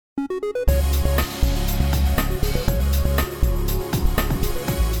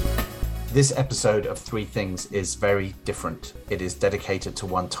This episode of Three Things is very different. It is dedicated to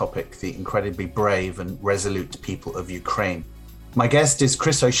one topic, the incredibly brave and resolute people of Ukraine. My guest is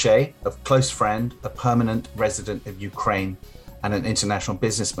Chris O'Shea, a close friend, a permanent resident of Ukraine, and an international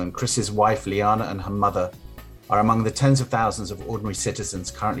businessman. Chris's wife, Liana, and her mother are among the tens of thousands of ordinary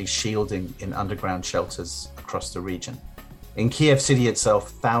citizens currently shielding in underground shelters across the region. In Kiev city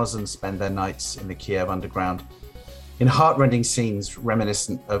itself, thousands spend their nights in the Kiev underground, in heart-rending scenes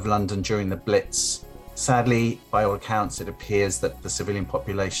reminiscent of London during the Blitz. Sadly, by all accounts, it appears that the civilian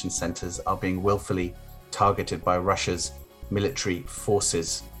population centres are being willfully targeted by Russia's military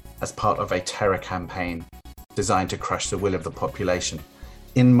forces as part of a terror campaign designed to crush the will of the population.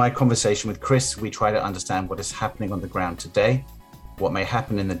 In my conversation with Chris, we try to understand what is happening on the ground today, what may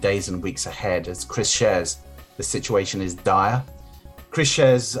happen in the days and weeks ahead. As Chris shares, the situation is dire. Chris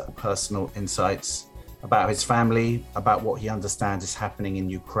shares personal insights about his family, about what he understands is happening in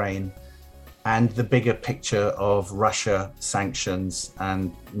Ukraine, and the bigger picture of Russia, sanctions,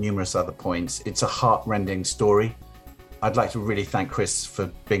 and numerous other points. It's a heart-rending story. I'd like to really thank Chris for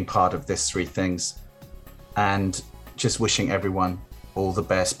being part of this Three Things, and just wishing everyone all the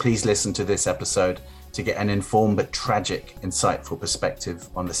best. Please listen to this episode to get an informed but tragic, insightful perspective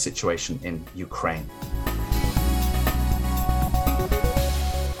on the situation in Ukraine.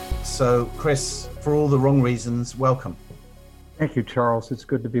 So, Chris, for all the wrong reasons, welcome. Thank you, Charles. It's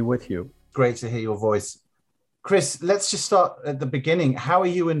good to be with you. Great to hear your voice. Chris, let's just start at the beginning. How are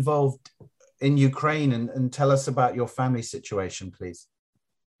you involved in Ukraine, and tell us about your family situation, please?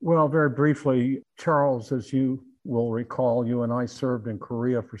 Well, very briefly, Charles, as you will recall, you and I served in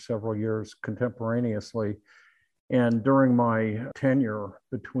Korea for several years contemporaneously. And during my tenure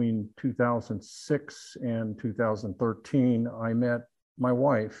between 2006 and 2013, I met my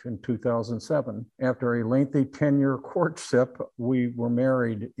wife in 2007. After a lengthy 10-year courtship, we were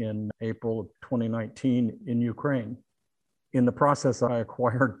married in April of 2019 in Ukraine. In the process, I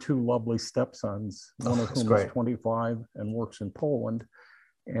acquired two lovely stepsons, one of whom is 25 and works in Poland.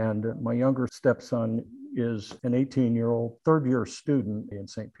 And my younger stepson is an 18-year-old third-year student in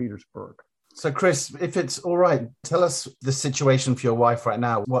St. Petersburg. So, Chris, if it's all right, tell us the situation for your wife right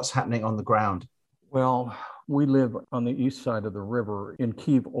now. What's happening on the ground? Well, we live on the east side of the river in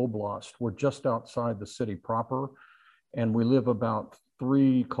Kyiv Oblast. We're just outside the city proper, and we live about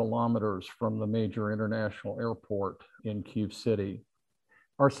 3 kilometers from the major international airport in Kyiv City.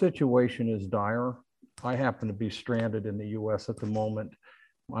 Our situation is dire. I happen to be stranded in the US at the moment.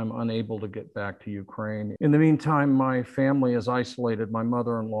 I'm unable to get back to Ukraine. In the meantime, my family is isolated. My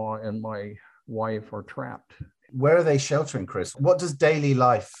mother-in-law and my wife are trapped. Where are they sheltering, Chris? What does daily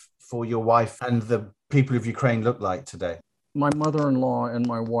life for your wife and the people of Ukraine look like today? My mother-in-law and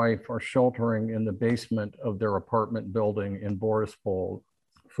my wife are sheltering in the basement of their apartment building in Borispol.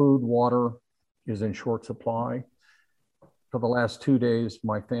 Food, water is in short supply. For the last 2 days,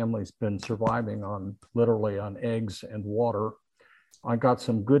 my family's been surviving literally on eggs and water. I got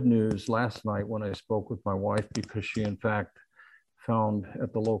some good news last night when I spoke with my wife, because she in fact found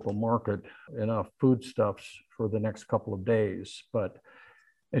at the local market enough foodstuffs for the next couple of days. But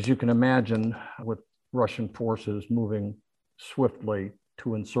as you can imagine, with Russian forces moving swiftly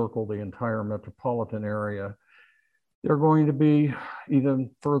to encircle the entire metropolitan area, they're going to be even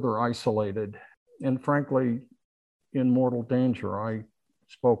further isolated and frankly in mortal danger. I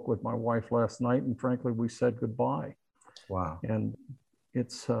spoke with my wife last night, and frankly, we said goodbye. Wow. And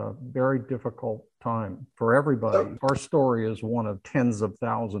it's a very difficult time for everybody. Our story is one of tens of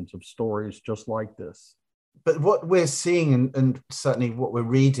thousands of stories just like this. But what we're seeing, and certainly what we're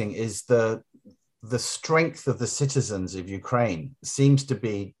reading, is the strength of the citizens of Ukraine seems to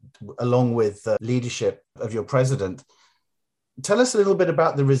be, along with the leadership of your president. Tell us a little bit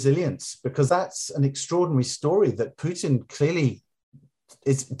about the resilience, because that's an extraordinary story that Putin clearly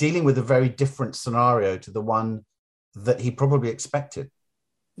is dealing with a very different scenario to the one that he probably expected.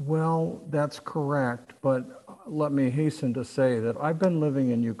 Well, that's correct. But let me hasten to say that I've been living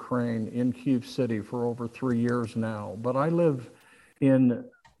in Ukraine, in Kyiv City, for over 3 years now. But I live in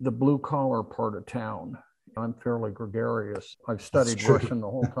the blue-collar part of town. I'm fairly gregarious. I've studied Russian the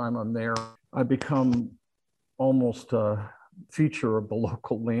whole time I'm there. I've become almost a feature of the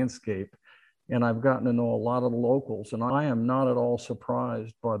local landscape. And I've gotten to know a lot of the locals. And I am not at all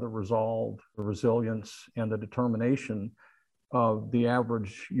surprised by the resolve, the resilience, and the determination of the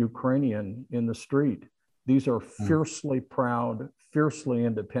average Ukrainian in the street. These are fiercely proud, fiercely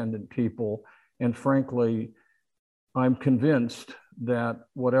independent people. And frankly, I'm convinced that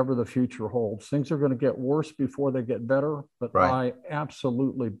whatever the future holds, things are going to get worse before they get better. But I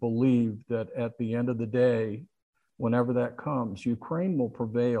absolutely believe that at the end of the day, whenever that comes, Ukraine will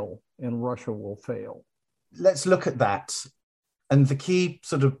prevail and Russia will fail. Let's look at that. And the key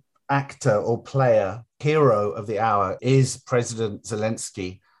sort of actor or player, hero of the hour is President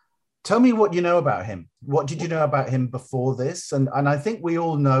Zelensky. Tell me what you know about him. What did you know about him before this? And I think we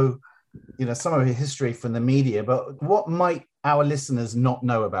all know, some of his history from the media, but what might our listeners not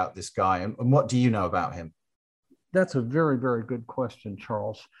know about this guy? And what do you know about him? That's a very, very good question,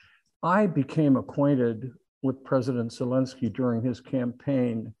 Charles. I became acquainted with President Zelensky during his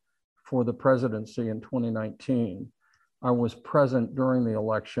campaign for the presidency in 2019. I was present during the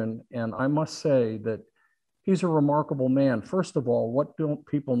election, and I must say that he's a remarkable man. First of all, what don't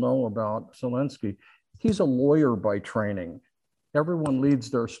people know about Zelensky? He's a lawyer by training. Everyone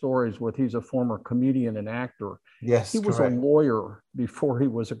leads their stories with he's a former comedian and actor. Yes, he was correct. A lawyer before he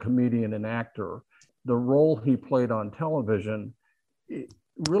was a comedian and actor. The role he played on television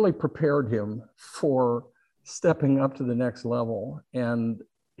really prepared him for stepping up to the next level. And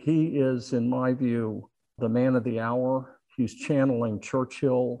he is, in my view, the man of the hour. He's channeling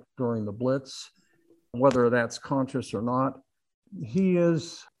Churchill during the Blitz, whether that's conscious or not. He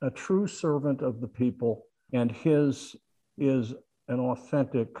is a true servant of the people, and his is an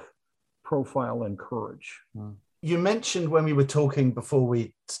authentic profile and courage. You mentioned when we were talking before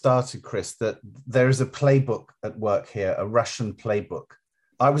we started, Chris, that there is a playbook at work here, a Russian playbook.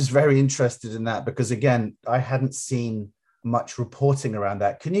 I was very interested in that because, again, I hadn't seen much reporting around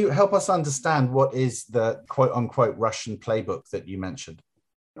that. Can you help us understand what is the quote unquote Russian playbook that you mentioned?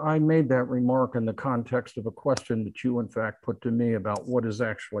 I made that remark in the context of a question that you, in fact, put to me about what is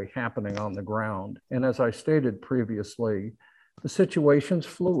actually happening on the ground. And as I stated previously, the situation's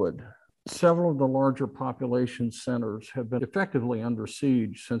fluid. Several of the larger population centers have been effectively under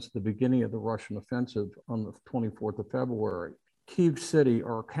siege since the beginning of the Russian offensive on the 24th of February. Kyiv City,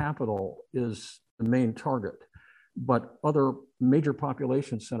 our capital, is the main target. But other major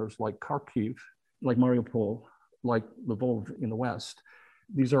population centers like Kharkiv, like Mariupol, like Lvov in the west,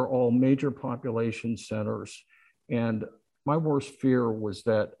 these are all major population centers. And my worst fear was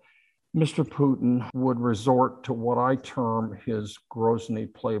that Mr. Putin would resort to what I term his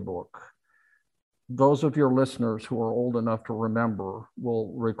Grozny playbook. Those of your listeners who are old enough to remember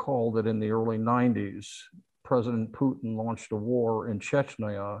will recall that in the early 90s, President Putin launched a war in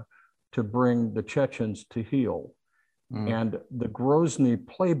Chechnya to bring the Chechens to heel. And the Grozny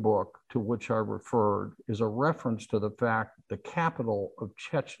playbook to which I referred is a reference to the fact the capital of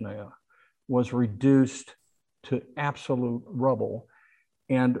Chechnya was reduced to absolute rubble.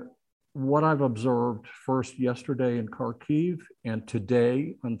 And what I've observed first yesterday in Kharkiv and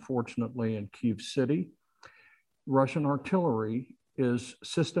today, unfortunately, in Kyiv City, Russian artillery is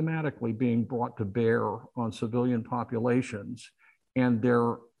systematically being brought to bear on civilian populations, and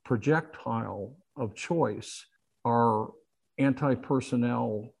their projectile of choice are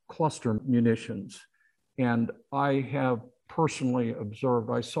anti-personnel cluster munitions. And I have personally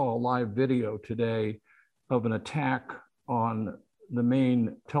observed, I saw a live video today of an attack on the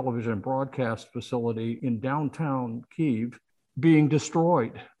main television broadcast facility in downtown Kyiv being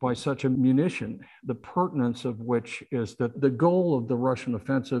destroyed by such a munition, the pertinence of which is that the goal of the Russian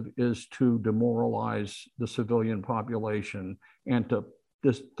offensive is to demoralize the civilian population and to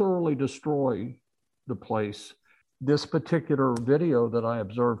thoroughly destroy the place. This particular video that I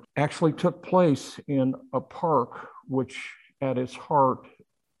observed actually took place in a park, which at its heart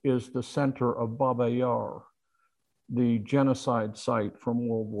is the center of Baba Yar, the genocide site from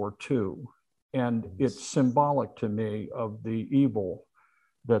World War II. And it's symbolic to me of the evil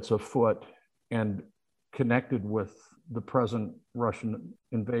that's afoot and connected with the present Russian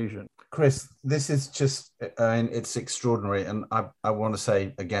invasion. Chris, this is just, it's extraordinary. And I want to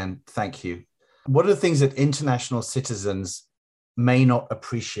say again, thank you. What are the things that international citizens may not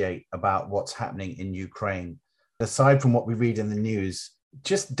appreciate about what's happening in Ukraine? Aside from what we read in the news,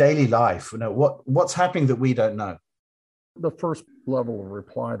 just daily life, what's happening that we don't know? The first level of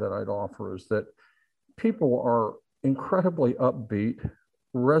reply that I'd offer is that people are incredibly upbeat,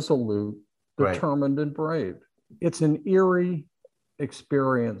 resolute, determined, and brave. It's an eerie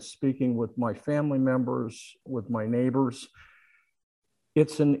experience speaking with my family members, with my neighbors.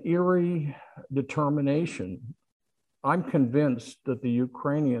 It's an eerie determination. I'm convinced that the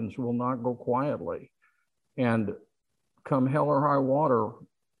Ukrainians will not go quietly. And come hell or high water,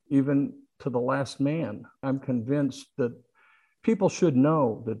 even to the last man, I'm convinced that people should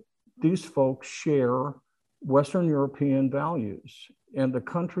know that these folks share Western European values. And the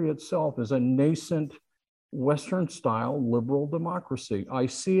country itself is a nascent Western-style liberal democracy. I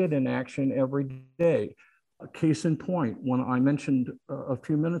see it in action every day. A case in point, when I mentioned a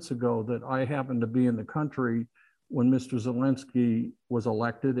few minutes ago that I happened to be in the country when Mr. Zelensky was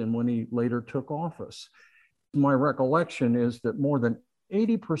elected and when he later took office. My recollection is that more than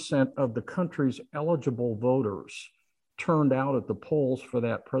 80% of the country's eligible voters turned out at the polls for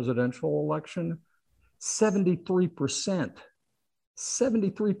that presidential election. 73%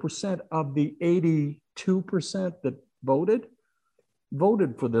 of the 82% that voted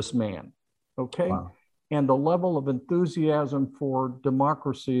for this man, okay? Wow. And the level of enthusiasm for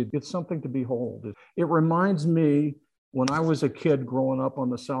democracy, it's something to behold. It reminds me when I was a kid growing up on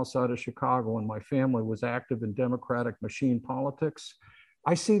the south side of Chicago and my family was active in democratic machine politics.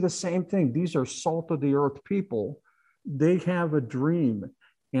 I see the same thing. These are salt of the earth people. They have a dream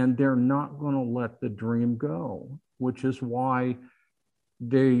and they're not going to let the dream go, which is why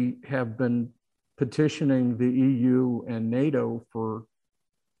they have been petitioning the EU and NATO for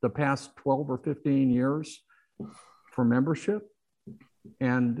the past 12 or 15 years for membership.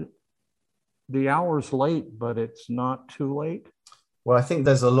 And the hour's late, but it's not too late. Well, I think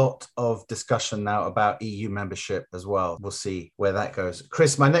there's a lot of discussion now about EU membership as well. We'll see where that goes.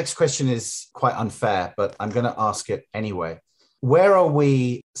 Chris, my next question is quite unfair, but I'm going to ask it anyway. Where are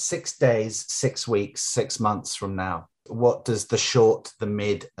we 6 days, 6 weeks, 6 months from now? What does the short, the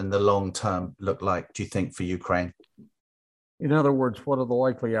mid, and the long term look like, do you think, for Ukraine? In other words, what are the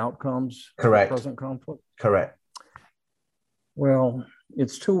likely outcomes Correct. of the present conflict? Correct. Well,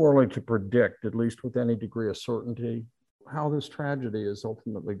 it's too early to predict, at least with any degree of certainty, how this tragedy is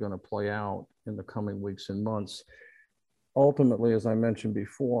ultimately going to play out in the coming weeks and months. Ultimately, as I mentioned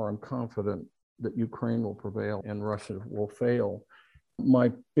before, I'm confident that Ukraine will prevail and Russia will fail.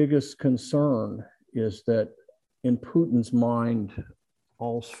 My biggest concern is that in Putin's mind,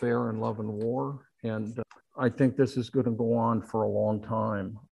 all's fair in love and war. And I think this is going to go on for a long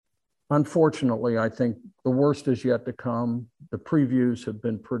time. Unfortunately, I think the worst is yet to come. The previews have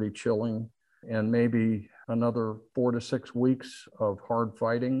been pretty chilling, and maybe another 4 to 6 weeks of hard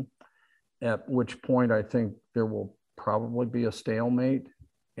fighting, at which point I think there will probably be a stalemate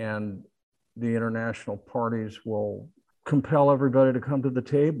and the international parties will compel everybody to come to the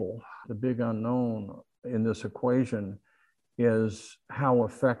table. The big unknown in this equation is how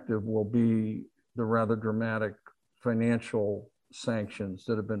effective will be the rather dramatic financial sanctions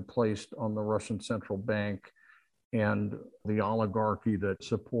that have been placed on the Russian central bank and the oligarchy that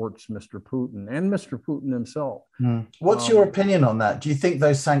supports Mr. Putin and Mr. Putin himself. What's your opinion on that? Do you think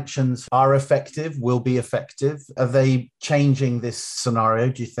those sanctions are effective, will be effective? Are they changing this scenario,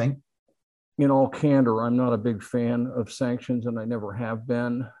 do you think? In all candor, I'm not a big fan of sanctions, and I never have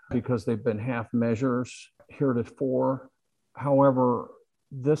been, because they've been half measures heretofore. However,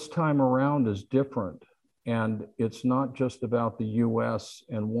 this time around is different. And it's not just about the US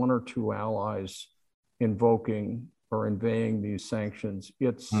and 1 or 2 allies invoking or inveighing these sanctions.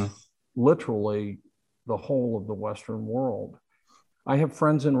 It's literally the whole of the Western world. I have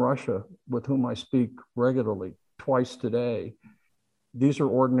friends in Russia with whom I speak regularly, twice today. These are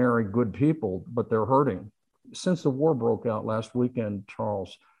ordinary good people, but they're hurting. Since the war broke out last weekend,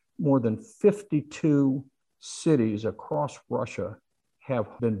 Charles, more than 52 cities across Russia have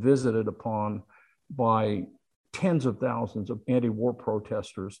been visited upon by tens of thousands of anti-war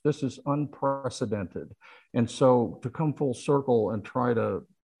protesters. This is unprecedented. And so to come full circle and try to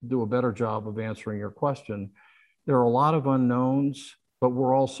do a better job of answering your question, there are a lot of unknowns, but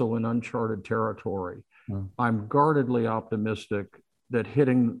we're also in uncharted territory. I'm guardedly optimistic that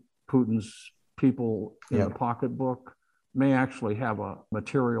hitting Putin's people in the pocketbook may actually have a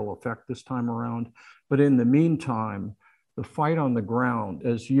material effect this time around. But in the meantime, the fight on the ground,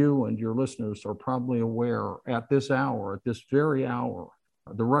 as you and your listeners are probably aware, at this hour, at this very hour,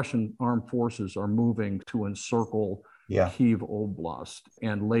 the Russian armed forces are moving to encircle Kyiv Oblast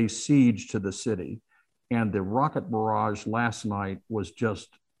and lay siege to the city. And the rocket barrage last night was just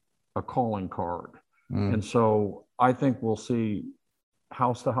a calling card. And so I think we'll see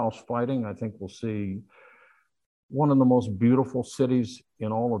house-to-house fighting. I think we'll see one of the most beautiful cities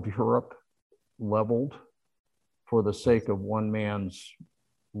in all of Europe leveled for the sake of one man's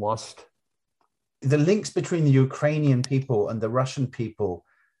lust. The links between the Ukrainian people and the Russian people,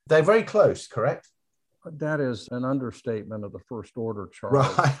 they're very close, correct? That is an understatement of the first order,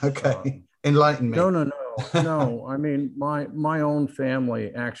 Charles. Right, okay. Enlighten me. No. I mean, my own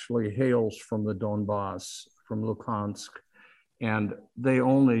family actually hails from the Donbass, from Luhansk, and they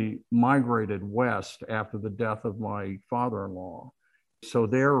only migrated west after the death of my father-in-law. So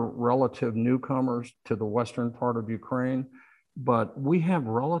they're relative newcomers to the western part of Ukraine, but we have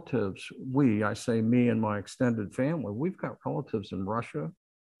relatives. I say me and my extended family, we've got relatives in Russia.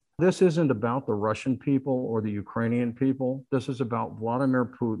 This isn't about the Russian people or the Ukrainian people. This is about Vladimir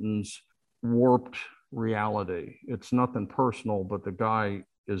Putin's warped reality. It's nothing personal, but the guy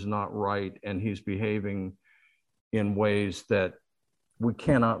is not right, and he's behaving in ways that we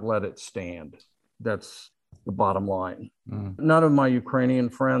cannot let it stand. That's the bottom line. None of my Ukrainian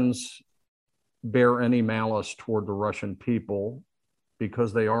friends bear any malice toward the Russian people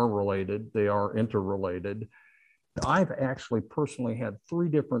because they are related, they are interrelated. I've actually personally had 3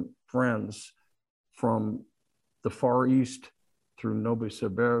 different friends from the Far East through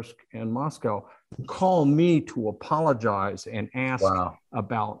Novosibirsk and Moscow call me to apologize and ask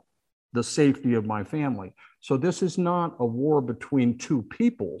about the safety of my family. So this is not a war between 2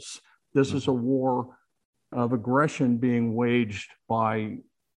 peoples. This is a war of aggression being waged by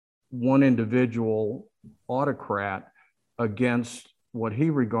one individual autocrat against what he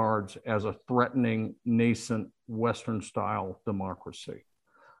regards as a threatening, nascent Western-style democracy.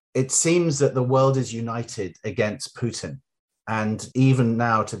 It seems that the world is united against Putin, and even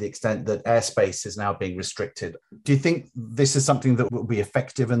now to the extent that airspace is now being restricted. Do you think this is something that will be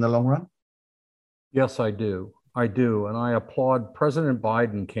effective in the long run? Yes, I do. I do. And I applaud President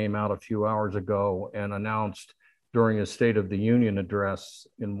Biden came out a few hours ago and announced during his State of the Union address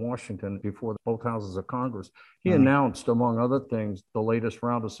in Washington before both houses of Congress, he announced, among other things, the latest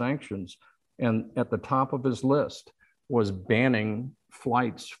round of sanctions. And at the top of his list was banning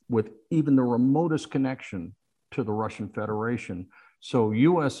flights with even the remotest connection to the Russian Federation. So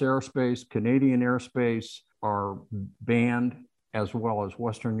US airspace, Canadian airspace are banned, as well as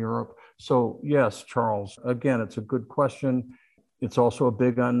Western Europe. So yes, Charles, again, it's a good question. It's also a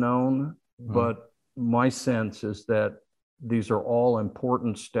big unknown, but my sense is that these are all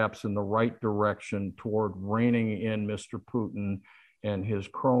important steps in the right direction toward reining in Mr. Putin and his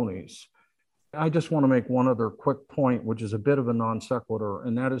cronies. I just want to make one other quick point, which is a bit of a non sequitur,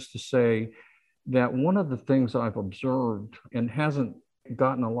 and that is to say that one of the things I've observed and hasn't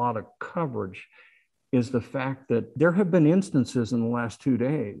gotten a lot of coverage is the fact that there have been instances in the last 2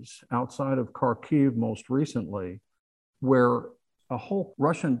 days, outside of Kharkiv most recently, where a whole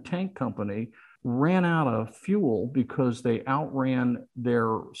Russian tank company ran out of fuel because they outran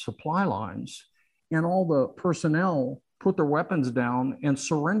their supply lines, and all the personnel put their weapons down and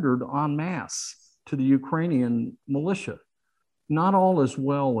surrendered en masse to the Ukrainian militia. Not all is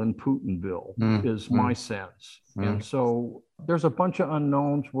well in Putinville, is my sense. And so there's a bunch of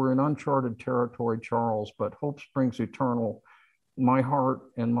unknowns. We're in uncharted territory, Charles, but hope springs eternal. My heart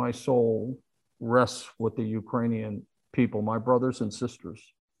and my soul rests with the Ukrainian people, my brothers and sisters.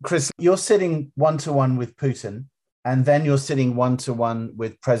 Chris, you're sitting one-to-one with Putin, and then you're sitting one-to-one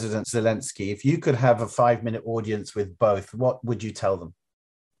with President Zelensky. If you could have a 5-minute audience with both, what would you tell them?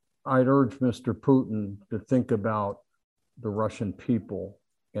 I'd urge Mr. Putin to think about the Russian people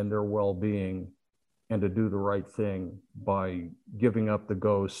and their well-being, and to do the right thing by giving up the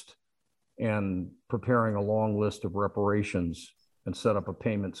ghost and preparing a long list of reparations and set up a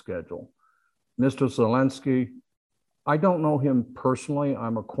payment schedule. Mr. Zelensky, I don't know him personally.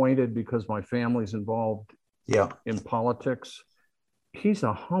 I'm acquainted because my family's involved in politics. He's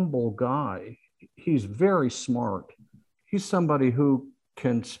a humble guy. He's very smart. He's somebody who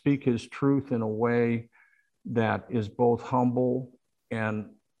can speak his truth in a way that is both humble and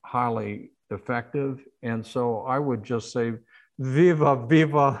highly effective. And so I would just say, viva,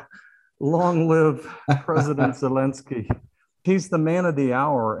 viva, long live President Zelensky. He's the man of the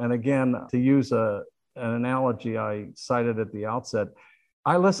hour. And again, to use an analogy I cited at the outset,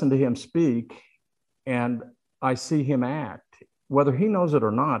 I listen to him speak and I see him act. Whether he knows it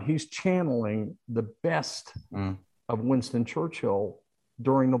or not, he's channeling the best of Winston Churchill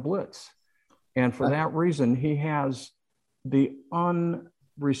during the Blitz. And for that reason, he has the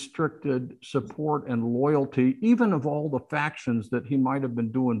unrestricted support and loyalty, even of all the factions that he might have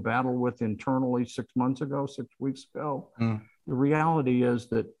been doing battle with internally 6 months ago, 6 weeks ago. The reality is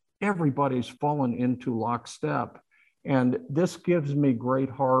that everybody's fallen into lockstep. And this gives me great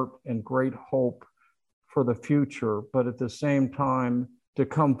heart and great hope for the future. But at the same time, to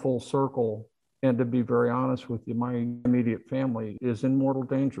come full circle and to be very honest with you, my immediate family is in mortal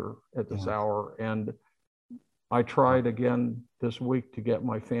danger at this hour. And I tried again this week to get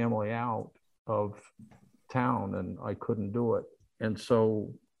my family out of town and I couldn't do it. And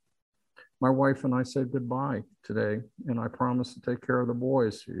so my wife and I said goodbye today, and I promised to take care of the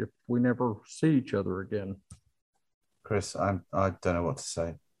boys if we never see each other again. Chris, I don't know what to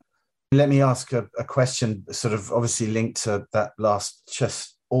say. Let me ask a question sort of obviously linked to that last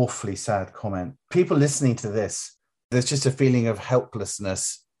just awfully sad comment. People listening to this, there's just a feeling of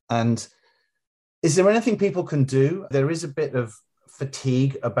helplessness. And is there anything people can do? There is a bit of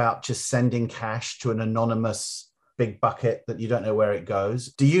fatigue about just sending cash to an anonymous big bucket that you don't know where it goes.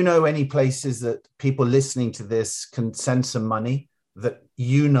 Do you know any places that people listening to this can send some money that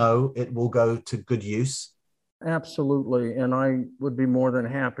you know it will go to good use? Absolutely. And I would be more than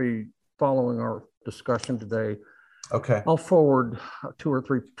happy, following our discussion today. Okay. I'll forward 2 or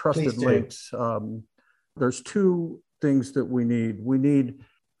 3 trusted links. There's 2 things that we need. We need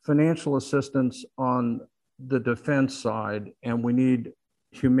financial assistance on the defense side, and we need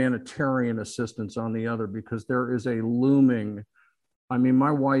humanitarian assistance on the other, because there is a looming, I mean,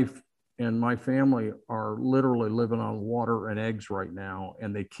 my wife and my family are literally living on water and eggs right now,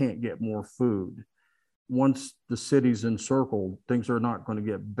 and they can't get more food. Once the city's encircled, things are not going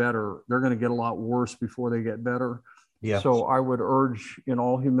to get better. They're going to get a lot worse before they get better. Yeah. So I would urge, in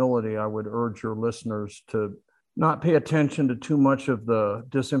all humility, I would urge your listeners to not pay attention to too much of the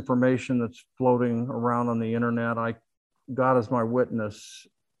disinformation that's floating around on the internet. God is my witness.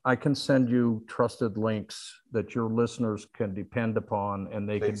 I can send you trusted links that your listeners can depend upon, and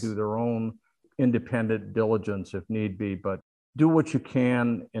they can do their own independent diligence if need be. But do what you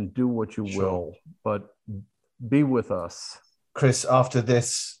can and do what you will, but be with us. Chris, after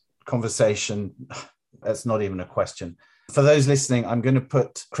this conversation, that's not even a question. For those listening, I'm going to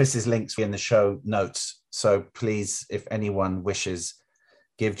put Chris's links in the show notes. So please, if anyone wishes,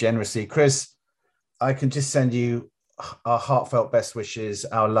 give generously. Chris, I can just send you our heartfelt best wishes,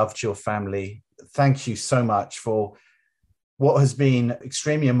 our love to your family. Thank you so much for what has been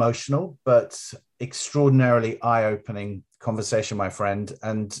extremely emotional, but extraordinarily eye-opening conversation, my friend,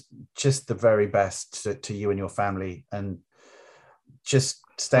 and just the very best to you and your family. And just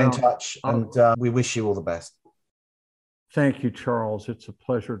stay in touch, and we wish you all the best. Thank you, Charles. It's a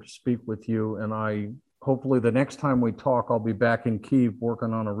pleasure to speak with you. And hopefully the next time we talk, I'll be back in Kyiv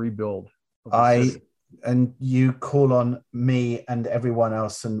working on a rebuild. And you call on me and everyone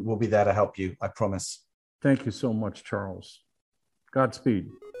else, and we'll be there to help you. I promise. Thank you so much, Charles. Godspeed.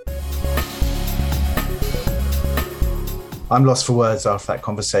 I'm lost for words after that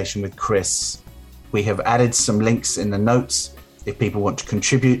conversation with Chris. We have added some links in the notes if people want to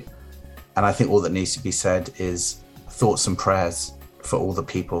contribute. And I think all that needs to be said is thoughts and prayers for all the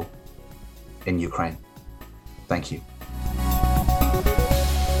people in Ukraine. Thank you.